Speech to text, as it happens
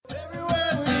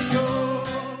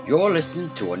You're listening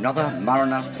to another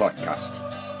Mariners podcast,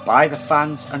 by the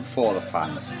fans and for the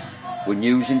fans, with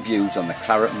news and views on the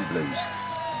Claret and Blues.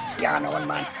 Yeah, I know one,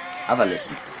 man. Have a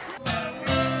listen.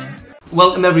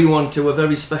 Welcome everyone to a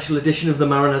very special edition of the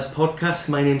Mariners podcast.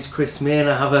 My name's Chris May and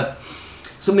I have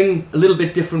something a little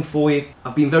bit different for you.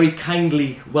 I've been very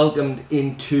kindly welcomed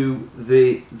into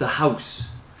the house,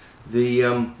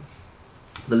 the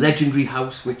legendary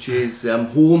house, which is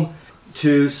home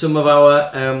to some of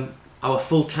our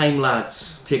full-time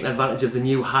lads, taking advantage of the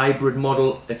new hybrid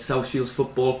model at South Shields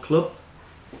Football Club.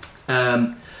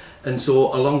 And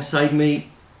so alongside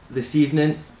me this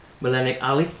evening, Melenik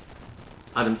Ali,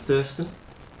 Adam Thurston,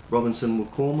 Robinson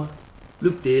Wakoma,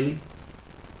 Luke Daly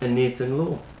and Nathan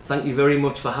Lowe. Thank you very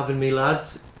much for having me,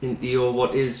 lads, into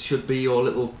your should be your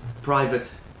little private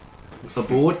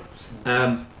abode.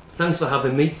 Thanks for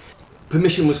having me.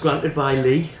 Permission was granted by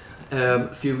Lee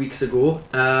a few weeks ago.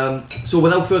 So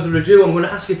without further ado, I'm going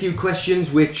to ask a few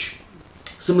questions which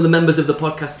some of the members of the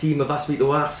podcast team have asked me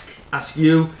to ask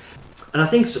you, and I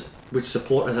think which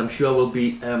supporters I'm sure will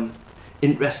be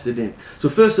interested in. So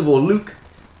first of all, Luke,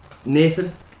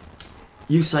 Nathan,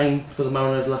 you signed for the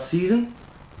Mariners last season.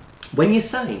 When you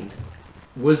signed,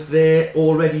 was there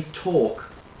already talk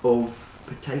of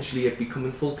potentially it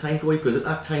becoming full-time for you? Because at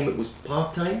that time it was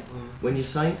part-time when you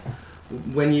signed.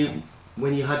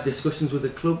 When you had discussions with the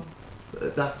club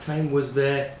at that time, was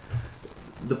there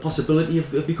the possibility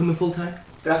of becoming full-time?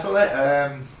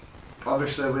 Definitely.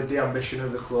 Obviously with the ambition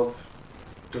of the club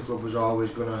was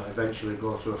always going to eventually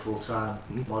go to a full-time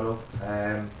model.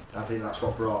 I think that's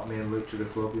what brought me and Luke to the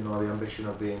club, the ambition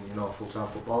of being, full-time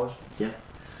footballers. Yeah.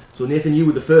 So Nathan, you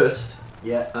were the first.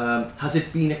 Yeah. Has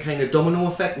it been a kind of domino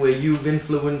effect where you've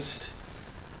influenced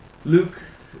Luke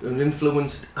and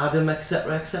influenced Adam,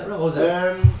 etc., etc., or is it?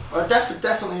 I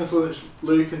definitely influenced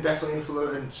Luke and definitely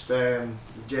influenced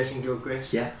Jason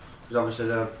Gilchrist. Yeah. Because obviously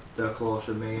they're close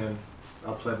with me and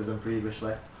I've played with them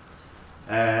previously.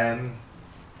 But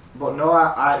no,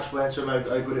 I explained to him how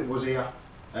good it was here,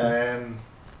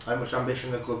 how much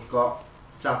ambition the club's got,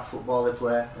 the type of football they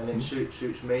play, and it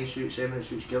suits me, suits him, and it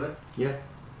suits Gilly. Yeah.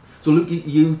 So Luke,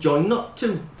 you joined not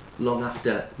too long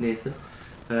after Nathan.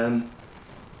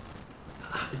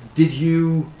 Did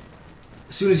you,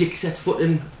 as soon as you set foot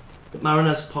in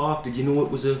Mariners Park, did you know it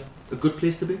was a good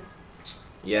place to be?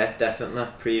 Yeah, definitely.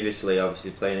 Previously,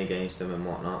 obviously playing against them and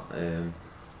whatnot,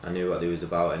 I knew what they was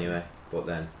about anyway. But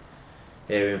then,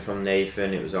 hearing from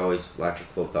Nathan, it was always like a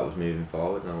club that was moving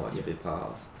forward and I wanted to be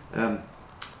part of.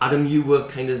 Adam, you were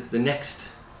kind of the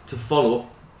next to follow.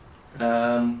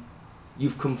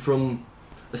 You've come from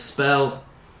a spell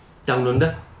down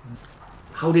under.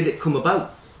 How did it come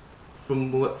about?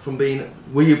 From being,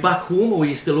 were you back home or were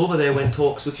you still over there when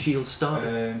talks with Shields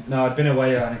started? No, I'd been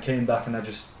away and I came back and I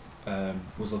just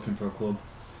was looking for a club,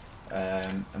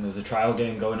 and there was a trial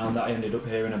game going on that I ended up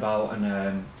hearing about, and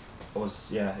I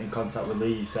was in contact with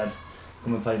Lee. He said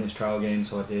come and play in this trial game,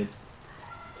 so I did.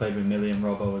 Played with Millie and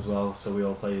Robbo as well, so we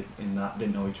all played in that,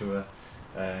 didn't know each other.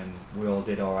 We all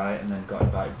did alright and then got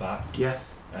invited back. Yeah.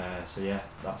 So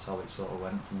that's how it sort of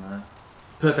went from there.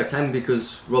 Perfect time,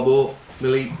 because Robbo,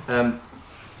 Millie,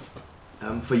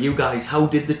 for you guys, how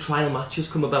did the trial matches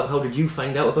come about? How did you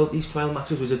find out about these trial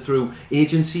matches? Was it through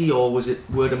agency or was it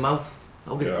word of mouth?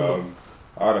 How did it come about?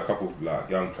 I had a couple of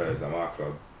young players at my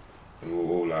club, and we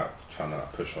were all trying to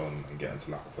push on and get into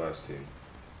the first team.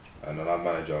 And then our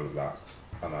manager and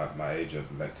my agent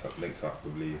linked up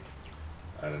with Lee,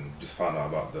 and just found out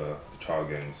about the trial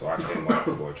game. So I came up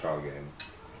for a trial game.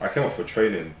 I came up for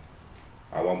training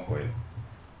at one point,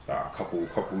 a couple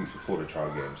weeks before the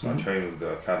trial game. So I trained with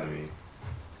the academy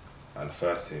and the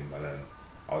first team, and then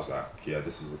I was like, yeah,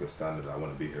 this is a good standard, I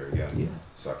want to be here again. Yeah.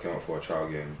 So I came up for a trial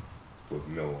game with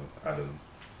Mill and Adam,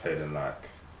 played in a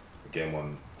game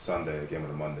on Sunday, a game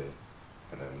on a Monday,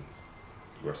 and then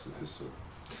the rest is history.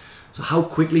 So how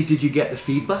quickly did you get the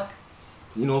feedback?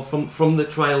 From the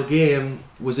trial game,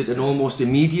 was it an almost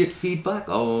immediate feedback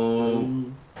or?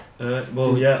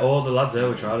 All the lads there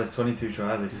were trialists, 22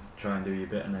 trialists. Try and do your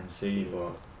bit and then see,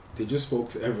 but they just spoke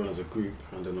to everyone as a group,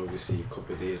 and then obviously a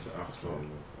couple of days after,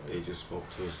 they just spoke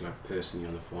to us personally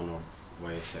on the phone or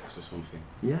via text or something.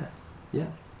 Yeah.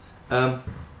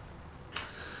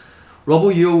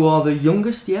 Robbo, you are the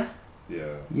youngest, yeah?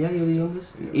 Yeah. Yeah, you're the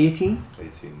youngest? Yeah. 18?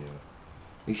 18, yeah.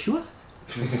 Are you sure?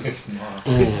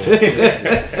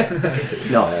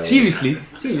 No, seriously.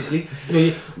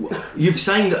 You've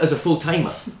signed as a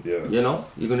full-timer. Yeah.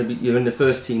 You're in the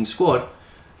first team squad.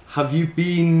 Have you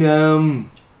been?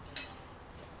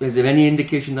 Is there any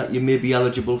indication that you may be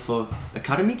eligible for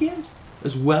academy games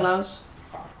as well as?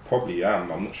 probably am.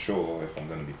 I'm not sure if I'm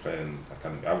going to be playing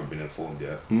academy. I haven't been informed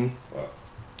yet, but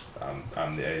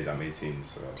I'm the age. I'm 18,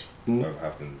 so whatever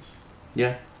happens,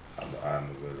 Yeah. I am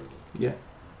available. Yeah.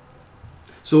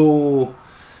 So,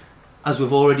 as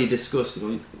we've already discussed, you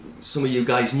know, some of you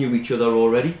guys knew each other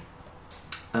already,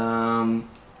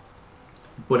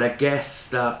 but I guess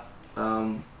that,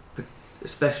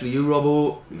 especially you,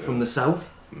 Robbo, from the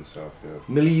south. From the south, yeah.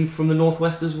 Millie, you from the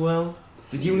northwest as well.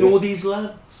 Did you know these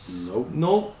lads? Nope.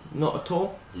 No, not at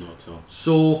all. Not at all.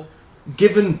 So,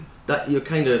 given that you're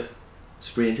kind of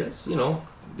strangers, you know,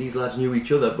 these lads knew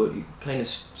each other, but you're kind of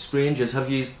strangers, have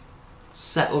you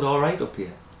settled all right up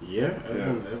here? Yeah,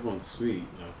 everyone's sweet.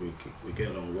 Like we get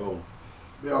along well.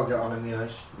 We all get on in the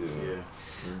ice. Yeah.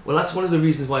 Well, that's one of the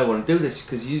reasons why I want to do this,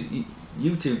 because you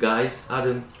two guys,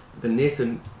 Adam and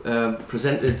Nathan,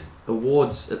 presented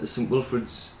awards at the St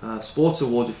Wilfrid's Sports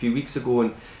Awards a few weeks ago,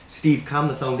 and Steve Cam,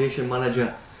 the foundation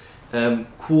manager,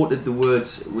 quoted the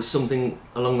words, was something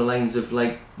along the lines of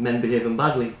like men behaving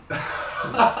badly.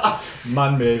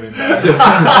 Man behaving.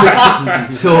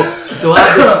 So I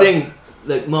had this thing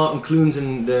like Martin Clunes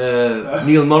and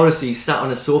Neil Morrissey sat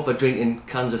on a sofa drinking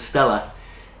cans of Stella,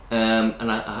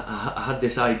 and I had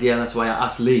this idea, and that's why I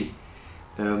asked Lee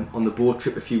on the boat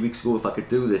trip a few weeks ago if I could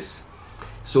do this,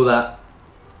 so that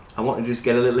I wanted to just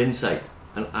get a little insight,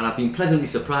 and I've been pleasantly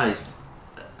surprised.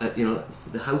 You know,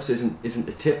 the house isn't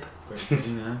a tip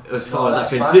as far as I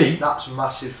can see. That's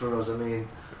massive for us. I mean,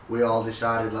 we all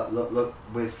decided, like, look,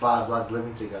 with 5 lads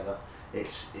living together,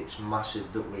 it's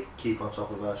massive that we keep on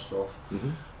top of our stuff.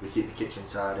 We keep the kitchen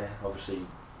tidy. Obviously,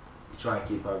 we try and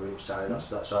keep our rooms tidy.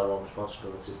 That's our own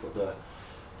responsibility. But the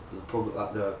public,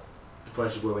 like the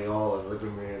places where we all are, the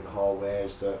living room, the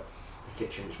hallways, the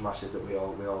kitchen, it's massive that we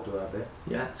all do our bit.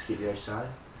 Yeah. To keep the house tidy.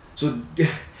 So,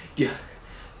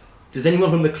 does anyone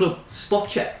from the club spot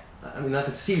check? I mean, that's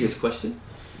a serious question.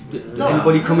 Does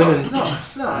anybody come in and... No,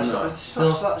 it's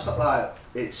not like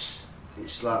it's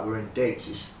like we're in digs.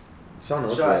 It's on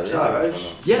us, It's our really.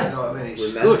 house. Yeah. You know what I mean? It's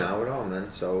We're good. men now, we're all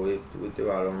men, so we do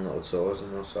our own little chores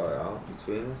and we'll sort it out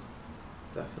between us.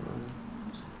 Definitely.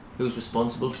 Who's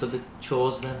responsible for the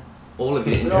chores then? All of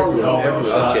you. We all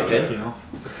Everyone's chip in. kicking off.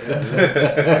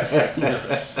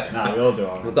 Nah, we all do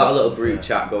our We've got a little group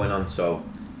chat going on, so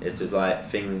if there's like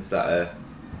things that are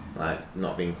like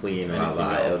not being clean or like Anything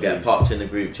that, else, it'll get please. popped in the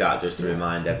group chat just to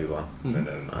remind everyone. And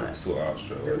then Right. sort it out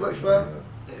straight away. It works well.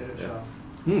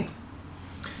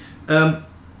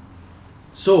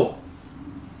 So,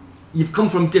 you've come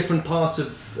from different parts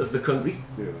of the country.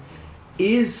 Yeah.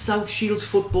 Is South Shields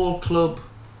Football Club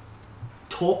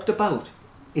talked about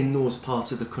in those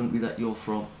parts of the country that you're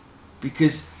from?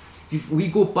 Because if we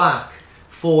go back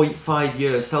 4-5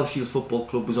 years, South Shields Football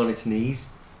Club was on its knees.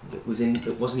 It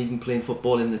wasn't even playing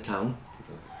football in the town.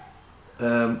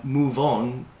 Move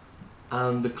on,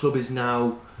 and the club is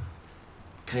now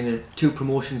kind of 2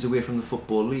 promotions away from the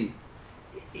Football League.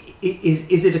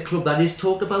 Is it a club that is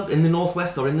talked about in the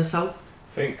northwest or in the south?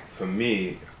 I think for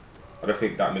me, I don't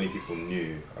think that many people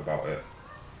knew about it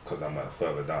because I'm like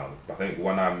further down. But I think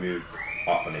when I moved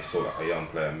up and they saw like a young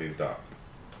player moved up,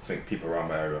 I think people around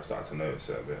my area started to notice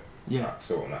it a bit. Yeah. Like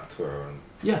saw it on like Twitter and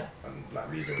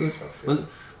like reading Good. and stuff. Yeah.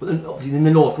 Well, then obviously in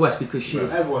the northwest, because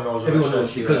Shields, Everyone knows. everyone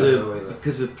knows because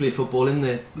because of play football in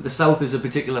there. The south is a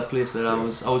particular place that I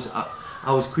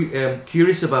was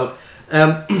curious about.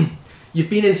 You've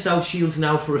been in South Shields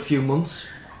now for a few months.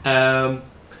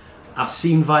 I've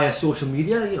seen via social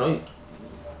media, you know,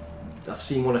 I've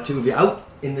seen 1 or 2 of you out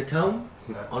in the town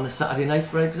on a Saturday night,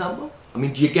 for example. I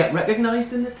mean, do you get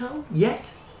recognised in the town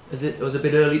yet? It was a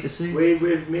bit early to see. We've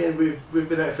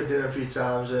been out for dinner a few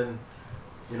times, and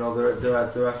you know there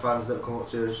are fans that come up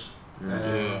to us,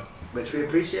 which we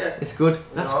appreciate. It's good.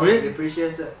 That's We great.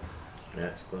 appreciate it. Yeah,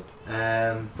 it's good.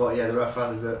 But yeah, there are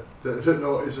fans that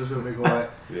notice us when we go out.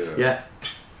 Yeah.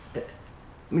 I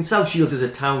mean, South Shields is a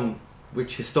town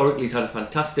which historically has had a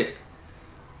fantastic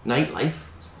nightlife.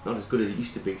 It's not as good as it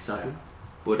used to be, sadly.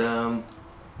 But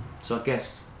so I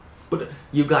guess. But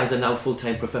you guys are now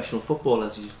full-time professional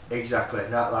footballers. Exactly.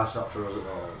 That's not for us at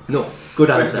all. No, good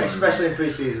answer. Especially in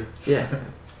pre-season. Yeah,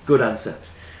 good answer.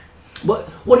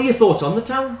 What are your thoughts on the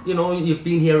town? You know, you've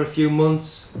been here a few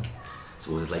months.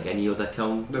 So it's like any other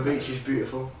town. The beach is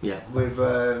beautiful. Yeah. We've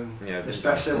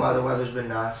especially while the weather's been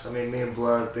nice. I mean, me and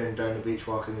Blair have been down the beach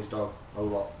walking his dog a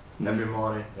lot every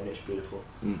morning, and it's beautiful.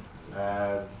 And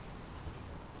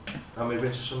we've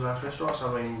been to some nice restaurants.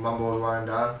 I mean, Mambo's Wine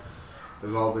Down.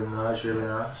 We've all been there. It's really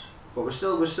nice. But we're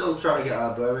still trying to get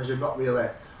our bearings. We've not really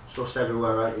sussed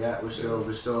everywhere right yet.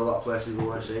 There's still a lot of places we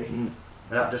want to see, and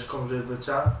that just comes with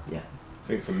time. Yeah. I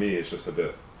think for me it's just a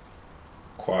bit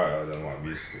quieter than what I'm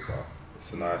used to, but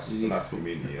It's a nice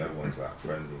community. Everyone's like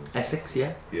friendly. Essex,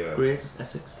 yeah. Yeah. Grace,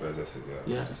 Essex. Where's Essex?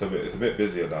 Yeah. Yeah. It's a bit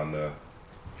busier down there,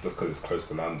 just because it's close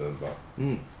to London, but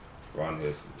around here,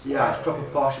 it's Yeah, it's proper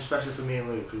posh, especially for me and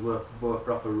Luke, because we're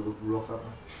proper rough, aren't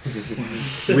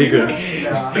we? Wigan.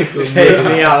 Yeah. Take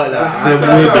me out of that.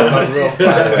 I'm rough,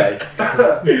 by the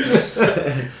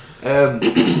way.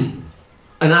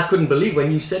 And I couldn't believe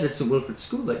when you said at St Wilfrid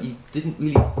School that you didn't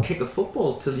really kick a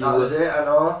football till you That were... was it, I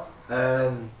know.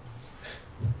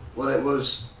 Well, it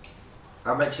was.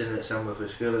 I mentioned it at St Wilfrid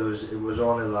School. It was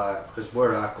only like, because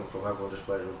where I come from, everyone just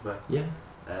plays rugby, Yeah.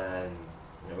 and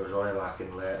it was only like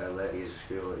in later years of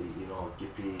school that you know your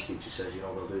PE teacher says, you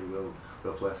know,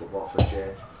 we'll play football for a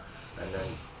change, and then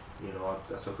you know I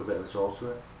took a bit of a toll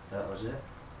to it. That was it.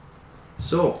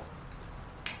 So,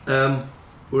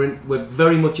 we're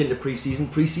very much into pre-season.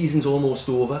 Pre-season's almost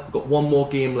over. We've got one more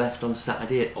game left on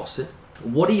Saturday at Ossett.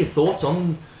 What are your thoughts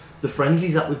on the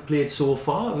friendlies that we've played so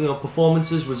far? You know,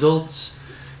 performances, results.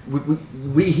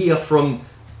 We hear from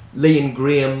Lee and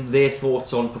Graham their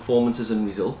thoughts on performances and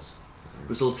results.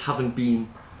 Results haven't been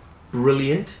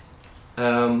brilliant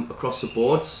across the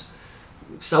boards.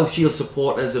 South Shield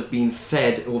supporters have been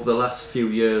fed over the last few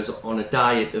years on a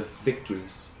diet of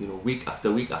victories, you know, week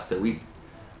after week after week.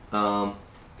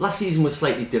 Last season was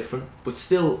slightly different, but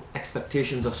still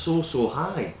expectations are so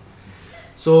high.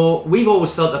 So we've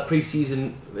always felt that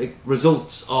pre-season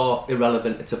results are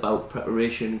irrelevant. It's about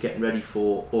preparation and getting ready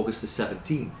for August the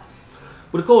 17th.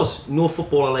 But of course, no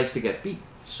footballer likes to get beat.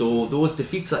 So those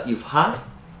defeats that you've had,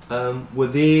 were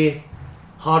they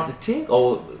hard to take?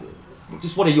 Or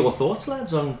just what are your thoughts,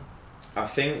 lads, on... I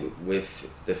think with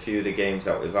the few of the games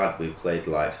that we've had, we've played the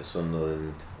likes of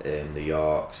Sunderland, the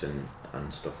Yorks and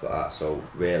stuff like that. So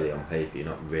really, on paper, you're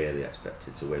not really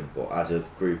expected to win. But as a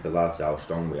group of lads, how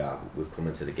strong we are, we've come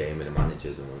into the game with the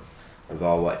managers and we've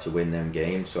all wanted to win them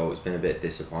games. So it's been a bit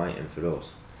disappointing for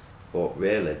us. But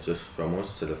really, just from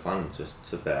us to the fans, just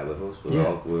to bear with us.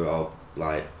 We're all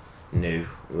like new.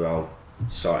 We're all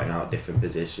sorting out different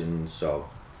positions. So,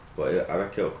 but I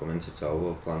reckon it'll come into tow.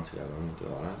 We'll plan together and we'll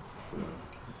do all right.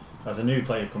 As a new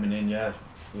player coming in, yeah,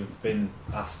 we've been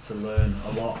asked to learn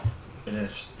a lot in a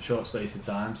short space of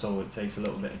time, so it takes a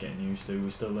little bit of getting used to. We're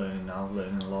still learning now,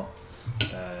 learning a lot.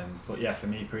 But yeah, for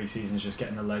me, pre-season is just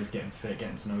getting the legs, getting fit,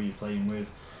 getting to know who you're playing with.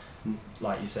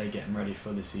 Like you say, getting ready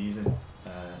for the season.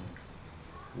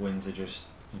 Wins are just,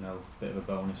 you know, a bit of a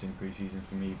bonus in pre-season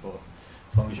for me, but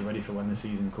as long as you're ready for when the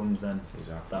season comes, then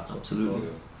that's absolutely.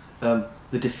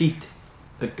 The defeat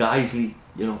at Guiseley,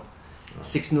 you know,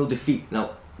 6-0 defeat.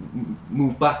 Now,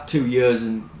 move back 2 years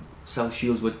and South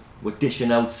Shields were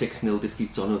dishing out 6-0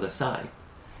 defeats on other sides.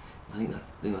 I think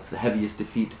that's the heaviest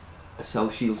defeat a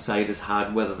South Shields side has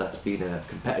had, whether that's been a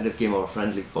competitive game or a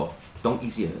friendly, for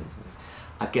donkey's years.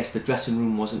 I guess the dressing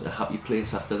room wasn't a happy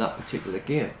place after that particular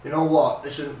game. You know what?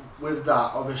 Listen, with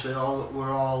that, obviously,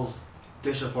 we're all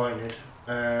disappointed.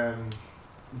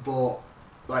 But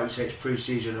like you say, it's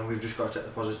pre-season and we've just got to take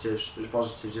the positives. There's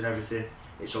positives in everything.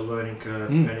 It's a learning curve,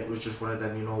 and it was just one of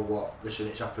them. You know what? Listen,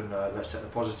 it's happened now. Let's take the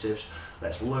positives.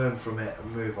 Let's learn from it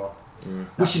and move on.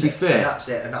 Which should be fair. And that's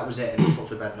it. And that was it. And it's put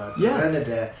to bed now. Yeah. At the end of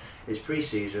the day, it's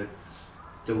pre-season.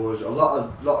 There was a lot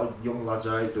of young lads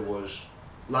out. There was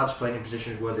lads playing in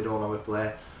positions where they don't know how to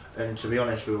play. And to be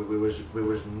honest, we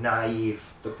was naive.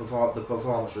 The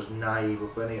performance was naive. We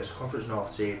were playing against a Conference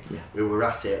North team. Yeah. We were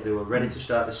at it. They were ready to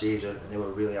start the season, and they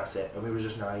were really at it. And we were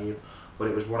just naive. But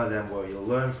it was one of them where you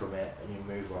learn from it and you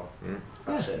move on.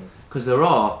 That's it. Because there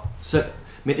are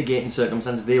mitigating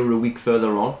circumstances. They were a week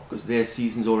further on because their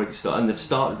season's already started, and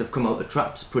they've come out the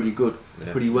traps pretty good,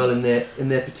 pretty well in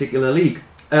their particular league.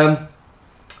 But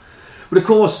of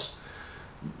course,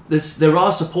 there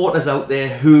are supporters out there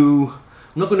who,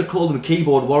 I'm not going to call them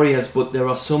keyboard warriors, but there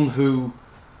are some who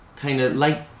kind of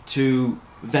like to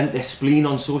vent their spleen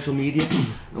on social media.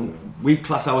 We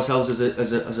class ourselves as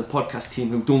a podcast team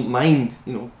who don't mind,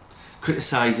 you know,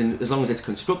 criticising as long as it's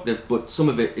constructive, but some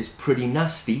of it is pretty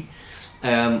nasty.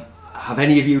 Have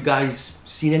any of you guys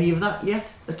seen any of that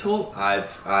yet at all? I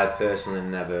personally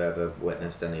never ever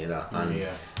witnessed any of that, and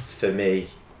for me,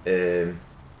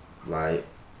 like,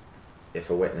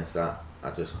 if I witness that, I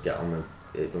just get on with it.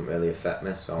 It doesn't really affect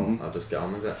me, so I'll just get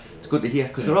on with it. It's good to hear,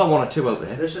 because there are one or two out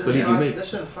there, believe you me.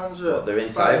 Listen, fans are they're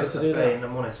entitled to do that. Paying the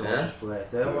money to watch us play.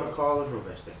 If they don't want to call us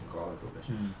rubbish, they can call us rubbish.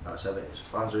 That's how it is.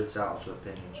 Fans are entitled to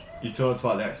opinions. You talked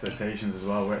about the expectations as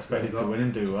well. We're expected to win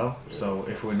and do well. So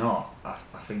if we're not, I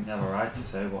think they have a right to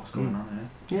say what's going on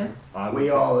here. Yeah. We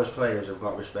all as players have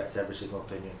got to respect every single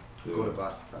opinion, good or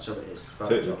bad. That's how it is.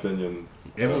 Take your opinion.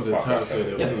 Everyone's entitled to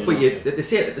their opinion. But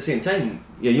at the same time,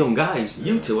 you're young guys.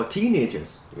 You two are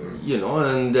teenagers, you know,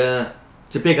 and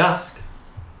It's a big ask.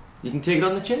 You can take it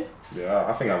on the chin. Yeah,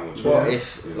 I think I'm gonna But try.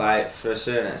 if, like, for a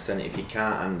certain extent, if you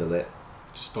can't handle it,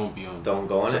 Just don't be on. don't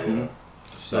go on it. Mhm.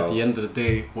 So At the end of the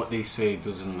day, what they say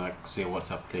doesn't like say what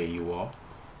type of player you are.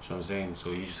 That's what I'm saying. So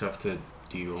you just have to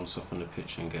do your own stuff on the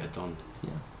pitch and get it done.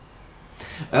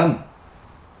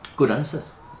 Good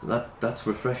answers. That's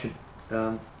refreshing.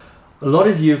 A lot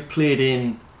of you have played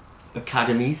in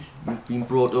academies. You've been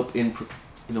brought up in,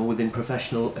 within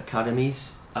professional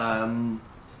academies.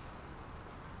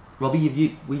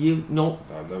 Robbie, were you? No,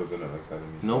 No, I've never been at an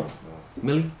academy. No. So,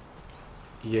 Millie.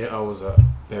 Yeah, I was at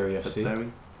Bury At FC.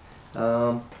 Bury.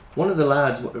 One of the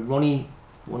lads, Ronnie,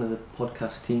 one of the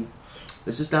podcast team,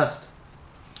 has just asked,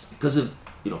 because of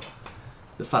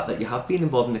the fact that you have been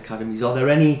involved in academies, are there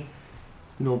any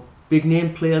big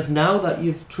name players now that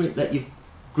you've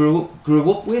grew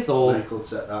up with, or Michael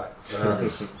took that.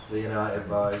 The United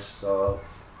boys. So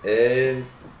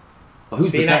or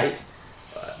who's the being at best?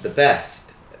 the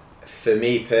best for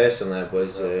me personally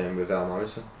was Ravel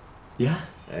Morrison. Yeah.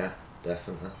 Yeah,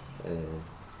 definitely.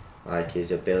 Like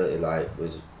his ability,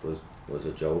 was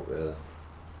a joke really.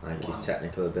 Like his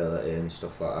technical ability and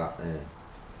stuff like that.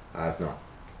 I've not,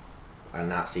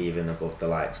 and that's even above the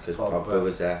likes because Pogba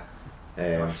was there.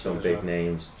 Some big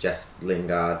names, Jess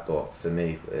Lingard, but for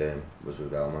me was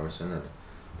Ravel Morrison. And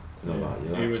I don't know about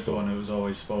you. He was the one who was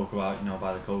always spoke about,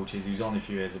 by the coaches. He was only a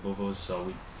few years above us, so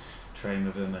we trained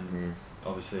with him and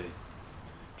obviously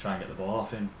try and get the ball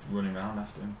off him, running around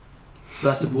after him.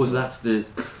 But I suppose that's the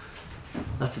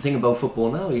thing about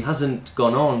football now. He hasn't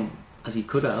gone on as he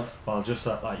could have. Well, just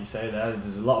like you say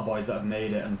there's a lot of boys that have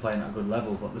made it and playing at a good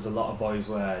level, but there's a lot of boys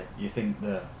where you think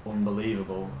they're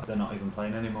unbelievable, they're not even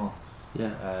playing anymore.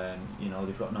 Yeah.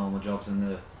 They've got normal jobs and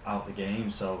they're out the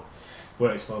game, so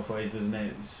works both ways, doesn't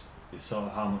it? It's sort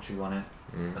of how much you want it,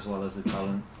 as well as the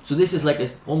talent. So this is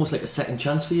almost like a second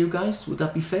chance for you guys. Would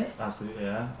that be fair? Absolutely,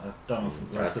 yeah. I don't know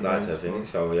if the rest I'd of the like to boys, think but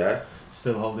so, yeah.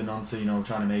 still holding on to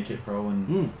trying to make it pro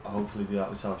and hopefully do that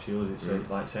with South Shields. It's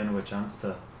like saying another chance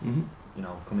to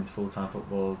come into full-time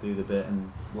football, do the bit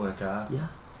and work hard. Yeah.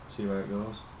 See where it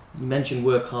goes. You mentioned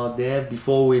work hard there.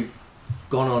 Before we've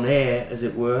gone on air, as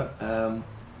it were,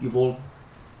 you've all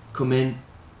come in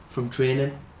from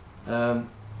training.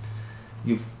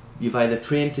 You've either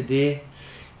trained today,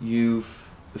 you've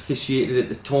officiated at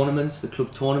the tournaments, the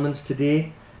club tournaments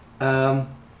today. The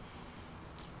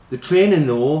training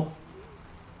though,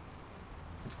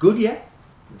 it's good, yeah?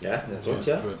 Yeah, that's Yeah, good,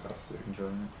 yeah. Fantastic.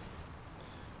 Enjoying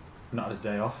it. Not had a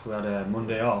day off. We had a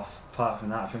Monday off. Apart from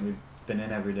that, I think we've been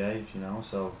in every day,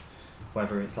 so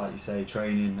whether it's like you say,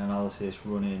 training, analysis,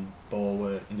 running, ball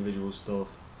work, individual stuff.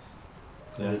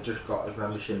 we just got his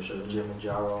memberships at the gym in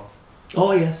Jarrow.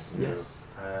 Oh yes, Yeah. yes.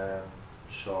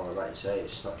 So like you say,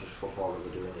 it's not just football that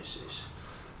we're doing. It's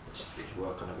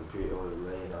work on a computer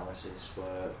with lay analysis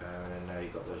work, and then now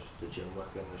you've got the gym work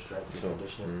and the strength and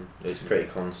conditioning. It's pretty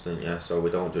constant, yeah. So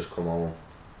we don't just come home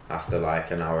after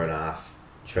like an hour and a half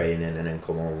training and then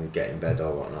come home and get in bed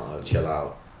or whatnot or chill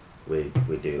out. We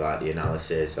do like the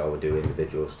analysis or we do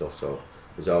individual stuff. So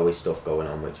there's always stuff going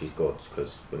on, which is good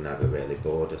because we're never really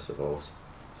bored, I suppose.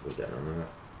 So we're getting on with it.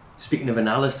 Speaking of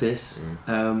analysis,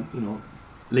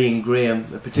 Lee and Graham,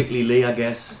 particularly Lee, I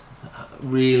guess,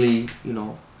 really,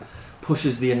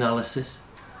 pushes the analysis.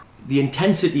 The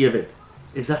intensity of it,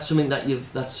 is that something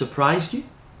that surprised you,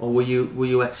 or were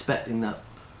you expecting that?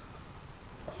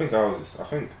 I think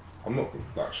I'm not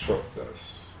like shocked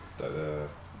that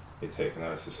they take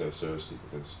analysis so seriously,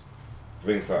 because I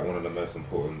think it's like one of the most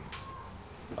important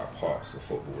parts of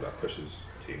football that pushes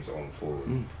teams on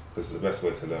forward. Because it's the best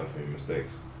way to learn from your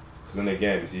mistakes. Because in the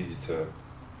game, it's easy to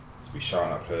be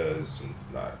shouting at players and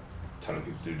like telling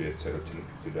people to do this, telling people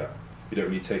to do that. You don't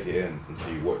really take it in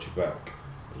until you watch it back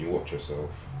and you watch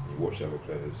yourself, and you watch the other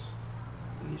players,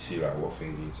 and you see like what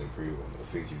things you need to improve on, what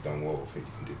things you've done well, what things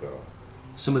you can do better.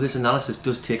 Some of this analysis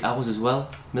does take hours as well,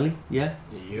 Millie, yeah?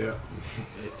 Yeah,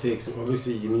 it takes.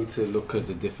 Obviously, you need to look at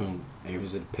the different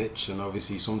areas of the pitch, and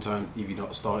obviously, sometimes if you're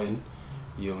not starting,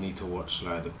 you'll need to watch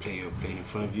like the player playing in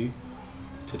front of you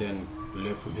to then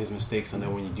learn from his mistakes, and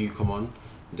then when you do come on,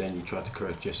 then you try to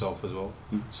correct yourself as well.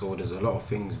 So there's a lot of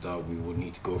things that we would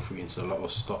need to go through. It's a lot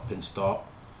of stop and start,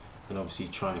 and obviously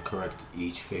trying to correct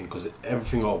each thing because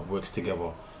everything all works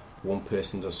together. One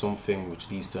person does something which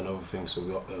leads to another thing, so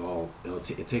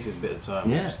it takes us a bit of time.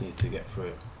 Yeah. We just need to get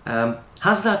through it.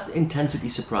 Has that intensity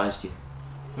surprised you?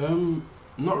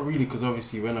 Not really, because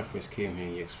obviously when I first came here,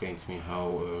 you explained to me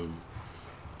how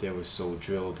they were so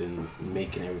drilled in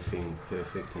making everything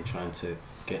perfect and trying to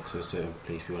get to a certain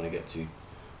place we want to get to.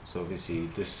 So obviously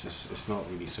it's not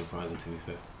really surprising, to be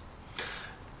fair.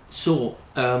 So,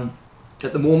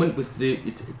 at the moment with the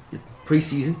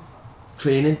pre-season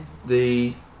training,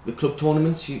 the club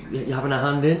tournaments you're having a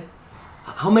hand in.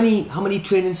 How many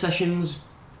training sessions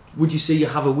would you say you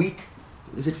have a week?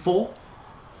 Is it 4?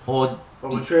 Or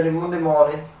Well, we're training Monday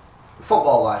morning,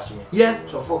 football wise, do you mean? yeah,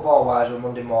 So football wise, we're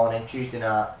Monday morning, Tuesday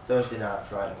night, Thursday night,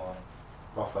 Friday morning,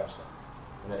 off Wednesday.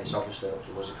 And then it's obviously up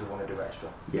to us if we want to do extra.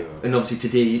 yeah. And obviously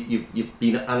today you've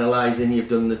been analysing, you've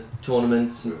done the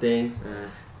tournaments and things.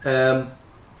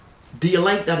 Do you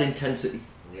like that intensity?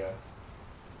 Yeah.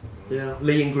 Yeah.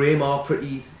 Lee and Graham are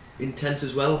pretty intense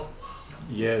as well.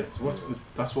 Yeah,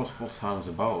 that's what full time's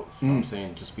about. You know what I'm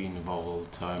saying, just being involved all the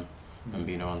time and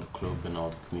being around the club and all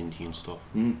the community and stuff.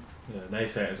 Mm. Yeah, they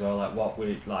say it as well.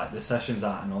 Like the sessions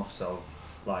aren't enough. So,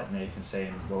 like Nathan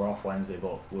saying, we're off Wednesday,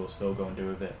 but we'll still go and do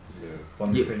a bit. Yeah.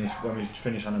 When we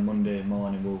finish on a Monday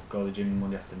morning, we'll go to the gym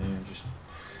Monday afternoon, just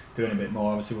doing a bit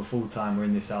more. Obviously, we're full time. We're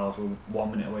in this house. We're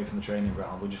 1 minute away from the training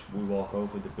ground. We walk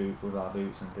over with our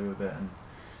boots and do a bit.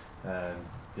 And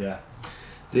yeah.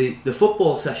 The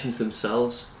football sessions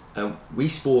themselves, we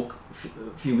spoke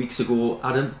a few weeks ago,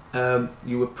 Adam,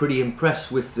 you were pretty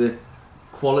impressed with the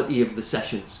quality of the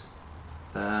sessions.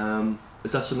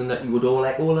 Is that something that you would all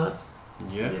echo, lads?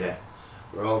 Yeah. Yeah.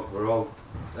 We're all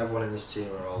everyone in this team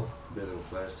are all really good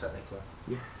players technically.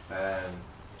 Yeah.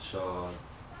 So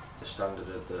the standard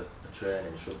of the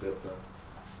training should be up there.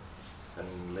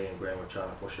 And Lee and Graham are trying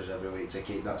to push us every week to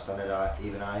keep that standard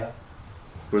even higher.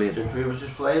 Brilliant. To improve us as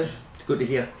players. It's good to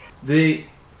hear. The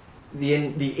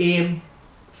aim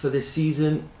for this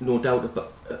season, no doubt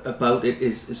about it,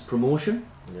 is promotion.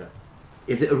 Yeah.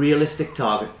 Is it a realistic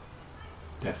target?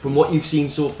 Definitely. From what you've seen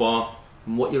so far,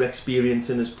 from what you're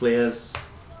experiencing as players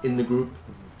in the group,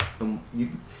 and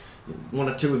one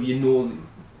or two of you know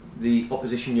the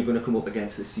opposition you're going to come up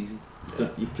against this season. Yeah.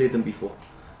 You've played them before.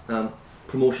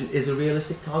 Promotion is a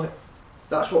realistic target.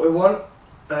 That's what we want.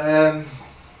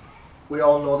 We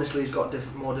all know this league's got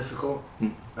more difficult. We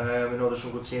know there's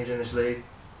some good teams in this league,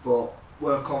 but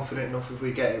we're confident enough if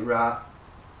we get it right,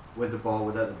 with the ball,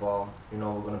 without the ball, we're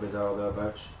going to be there or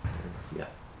thereabouts. Yeah.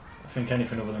 I think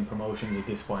anything other than promotions at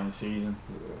this point in the season,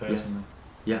 personally.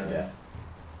 Yeah.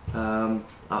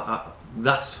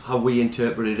 That's how we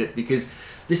interpreted it, because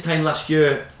this time last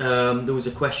year there was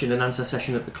a question and answer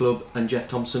session at the club, and Jeff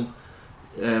Thompson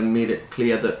made it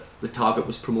clear that the target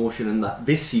was promotion, and that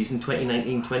this season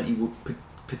 2019-20 would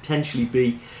potentially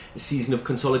be a season of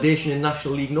consolidation in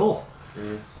National League North,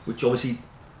 which obviously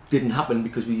didn't happen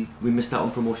because we missed out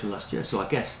on promotion last year. So I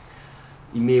guess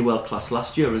you may well class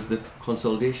last year as the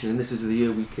consolidation, and this is the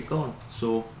year we kick on.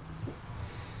 So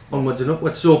onwards and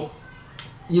upwards. So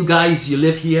you guys, you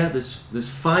live here. There's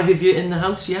 5 of you in the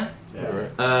house, yeah. Yeah.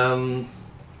 Right.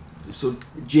 So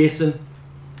Jason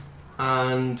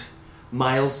and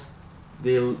Miles,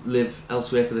 they'll live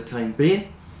elsewhere for the time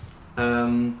being.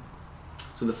 So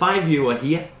the 5 of you are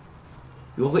here.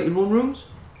 You all got your own rooms?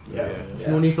 Yeah. There's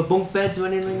no need for bunk beds or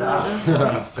anything like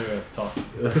that. These two are tough.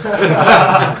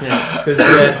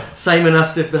 Because Simon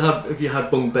asked if you had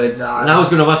bunk beds, Nah, and I was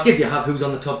going to ask if you have, who's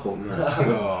on the top bunk.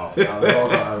 Oh. We've all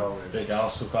got our own rooms. Big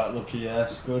house, we're quite lucky, yeah,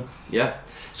 it's good. Yeah.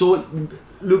 So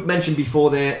Luke mentioned before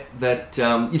there that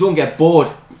you don't get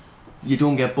bored. You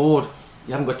don't get bored.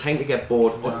 You haven't got time to get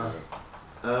bored.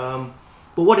 Nah.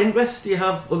 But what interests do you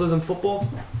have other than football?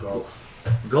 Golf.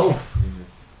 Golf.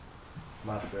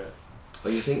 Mad for it. Are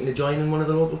you thinking of joining one of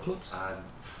the local clubs?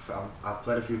 I've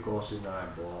played a few courses now,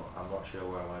 but I'm not sure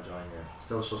where I want to join yet.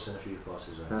 Still sussing a few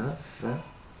courses. Right? Mad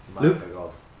Luke? for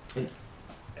golf.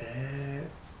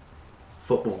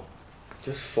 Football.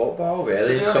 Just football,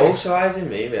 really. To be honest- Socialising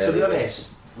me, really. To be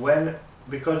honest,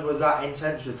 because we're that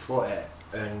intense with footy,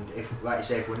 and if, like you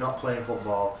say, if we're not playing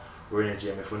football, we're in a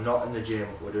gym. If we're not in the gym,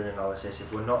 we're doing analysis.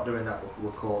 If we're not doing that,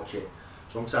 we're coaching.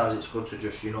 Sometimes it's good to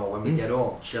just, when we get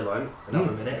home, chill out and have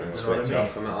a minute. And You know what I switch mean?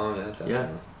 off from it all, yeah,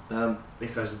 definitely. Yeah.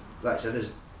 Because, like I said,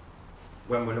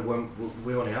 when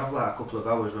we only have like a couple of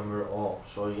hours when we're at home,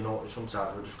 so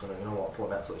sometimes we're just gonna, put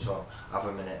Netflix on, have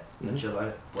a minute and chill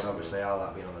out. But obviously, I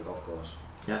like being on the golf course.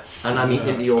 Yeah. And I'm eating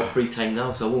into your free time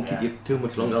now, so I won't keep you too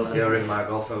much longer. You're in my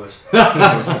golf hours.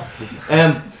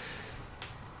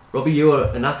 Robbie, you're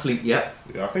an athlete, yeah?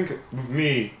 Yeah, I think with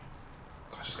me,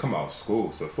 I just come out of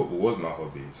school, so football was my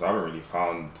hobby. So I haven't really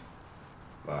found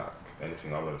like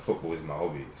anything other than football is my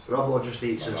hobby. So Robbo just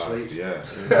eats and my life, sleeps.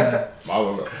 Yeah. my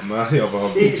only other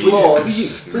hobby. Eats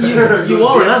loads. You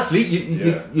are an athlete.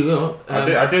 You know.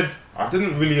 I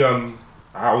didn't really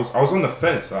I was on the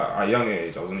fence at a young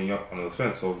age. I was on the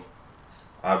fence of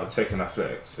either taking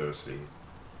athletics seriously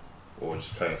or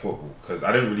just playing football, because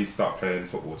I didn't really start playing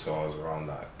football till I was around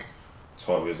like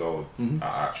 12 years old Mhm.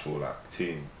 at actual like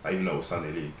team. Like, even though it was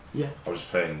Sunday league, Yeah. I was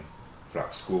just playing for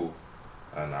like school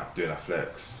and like doing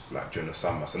athletics like during the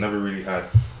summer. So I never really had.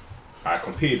 I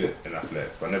competed in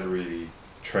athletics, but I never really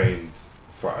trained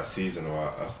for a season or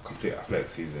a complete athletic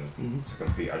season Mhm. to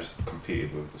compete. I just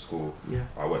competed with the school. Yeah.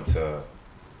 I went to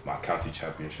my county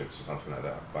championships or something like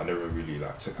that, but I never really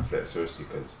like took athletics seriously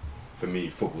because for me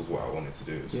football was what I wanted to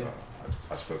do. So Yeah.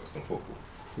 I just focused on football.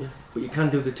 Yeah. But you can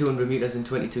do the 200 metres in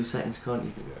 22 seconds, can't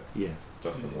you? Yeah, Yeah.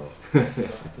 just about.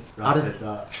 Adam- Rapid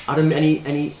that. Adam,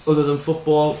 any other than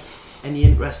football, any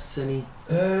interests, any?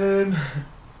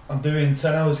 I'm doing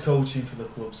 10 hours coaching for the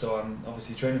club, so I'm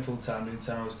obviously training full time, doing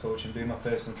 10 hours coaching, doing my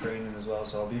personal training as well,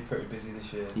 so I'll be pretty busy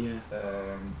this year. Yeah.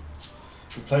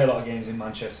 We play a lot of games in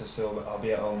Manchester, so I'll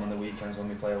be at home on the weekends when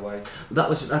we play away.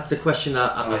 That's a question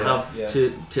I Oh, yeah, have yeah.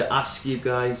 to ask you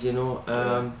guys, you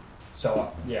know.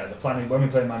 So yeah, the plan is when we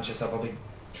play Manchester, I'll probably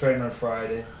train on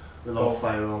Friday, We'll all Go.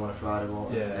 fire home on a Friday,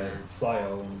 won't we? yeah, fly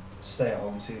home, stay at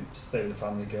home, stay with the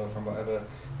family, girlfriend, whatever,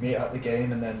 meet at the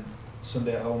game, and then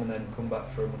Sunday at home, and then come back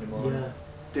for a Monday morning. Yeah.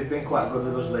 They've been quite good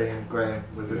with us, Lee and Graham,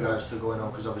 with Yeah. regards to going on,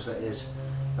 because obviously it's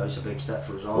a big step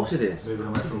for us Of all. course it is. Moving Of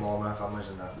away course it from is. home and our families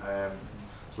and that.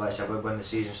 So like I said, when the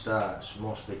season starts,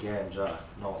 most of the games are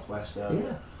northwest Yeah. area.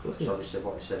 Of course it So is. they said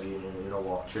what they said, you know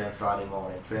what, train Friday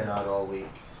morning, train hard all week,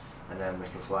 and then we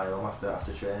can fly home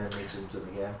after training and meet them to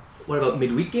the game. What about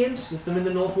midweek games if they're in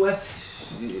the northwest?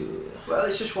 Well,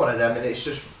 it's just one of them, and it's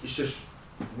just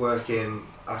working,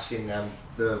 asking them,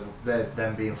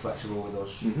 them being flexible with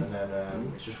us, Mhm. and then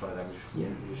Mhm. it's just one of them. Yeah.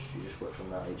 You just work from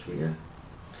that each week. Yeah.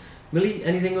 Millie,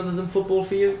 anything other than football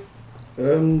for you?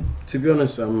 To be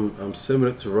honest, I'm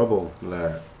similar to Robbo.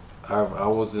 Like I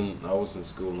was in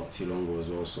school not too long ago as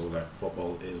well, so like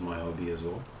football is my hobby as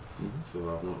well. So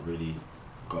I've not really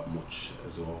got much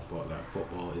as well, but like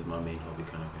football is my main hobby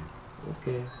kind of thing.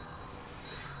 Okay.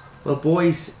 Well,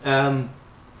 boys,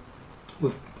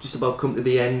 we've just about come to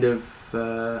the end of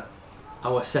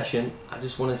our session. I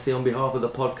just want to say on behalf of the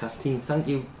podcast team, thank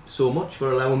you so much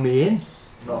for allowing me in.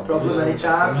 Not a problem,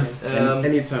 anytime.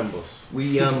 Anytime, boss.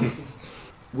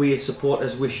 We as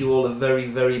supporters wish you all the very,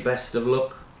 very best of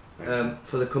luck Thank you.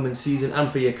 for the coming season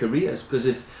and for your careers, because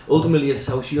if ultimately if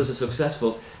South Shields are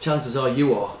successful, chances are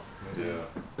you are, Yeah.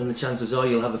 and the chances are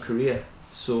you'll have a career.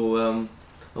 So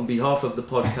on behalf of the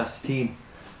podcast team,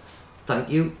 thank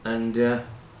you and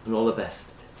all the best.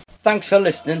 Thanks for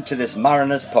listening to this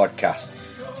Mariners podcast.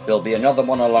 There'll be another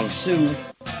one along soon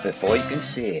before you can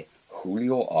say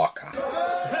Julio Arca.